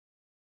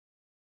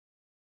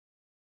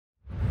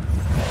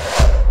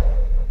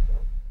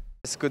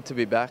it's good to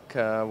be back.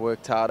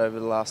 Worked hard over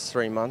the last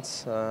 3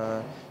 months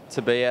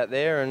to be out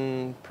there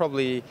and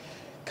probably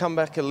come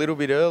back a little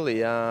bit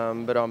early,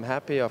 but I'm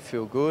happy, I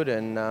feel good,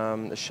 and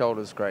the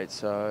shoulder's great,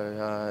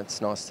 so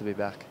it's nice to be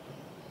back.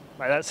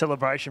 Mate, that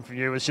celebration for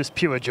you was just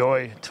pure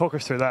joy. Talk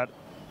us through that.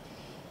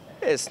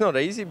 Yeah, it's not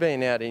easy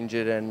being out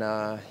injured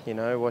and, you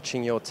know,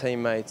 watching your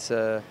teammates,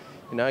 you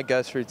know,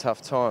 go through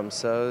tough times.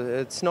 So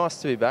it's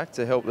nice to be back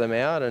to help them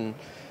out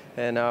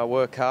and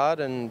work hard,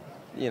 and,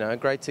 you know,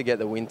 great to get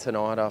the win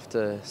tonight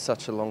after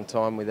such a long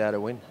time without a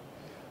win.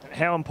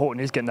 How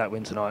important is getting that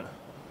win tonight?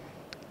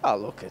 Oh,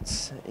 look,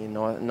 it's, you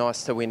know,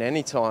 nice to win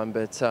any time,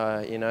 but,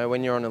 you know,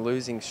 when you're on a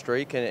losing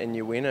streak and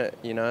you win it,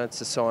 you know, it's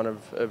a sign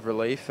of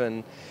relief.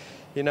 And,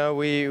 you know,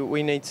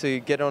 we need to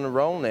get on a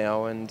roll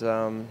now, and,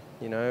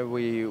 you know,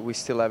 we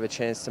still have a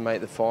chance to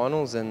make the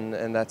finals,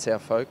 and that's our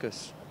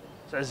focus.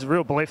 So there's a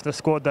real belief in the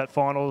squad that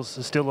finals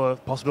is still a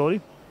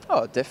possibility?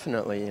 Oh,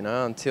 definitely, you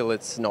know, until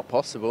it's not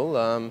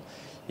possible.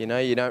 You know,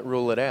 you don't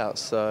rule it out.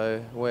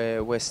 So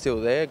we're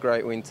still there.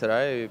 Great win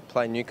today. We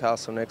play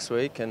Newcastle next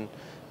week, and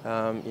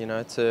you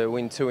know, to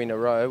win 2 in a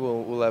row,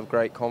 we'll have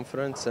great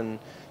confidence and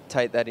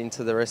take that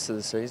into the rest of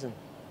the season.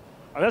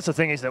 And that's the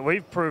thing, is that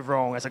we've proved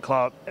wrong as a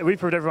club. We've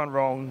proved everyone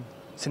wrong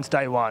since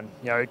day one.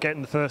 You know,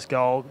 getting the first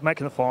goal,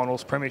 making the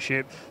finals,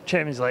 Premiership,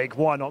 Champions League.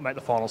 Why not make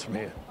the finals from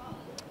here?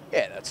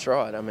 Yeah, that's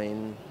right. I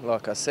mean,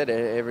 like I said,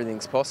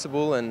 everything's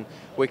possible and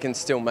we can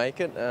still make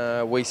it.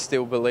 We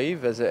still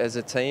believe as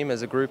a team,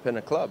 as a group and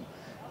a club.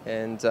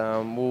 And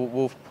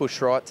we'll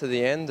push right to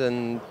the end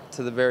and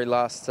to the very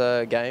last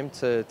game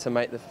to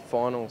make the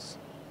finals.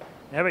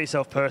 How about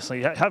yourself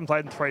personally? You haven't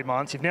played in 3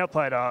 months. You've now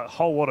played a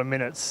whole lot of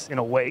minutes in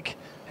a week.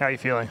 How are you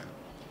feeling?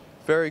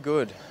 Very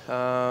good.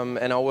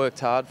 And I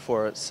worked hard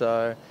for it.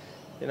 So,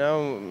 you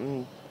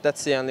know,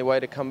 that's the only way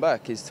to come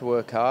back, is to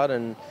work hard.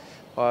 And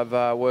I've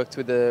worked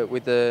with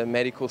the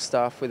medical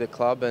staff with the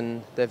club,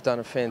 and they've done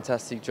a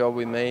fantastic job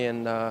with me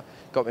and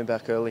got me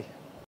back early.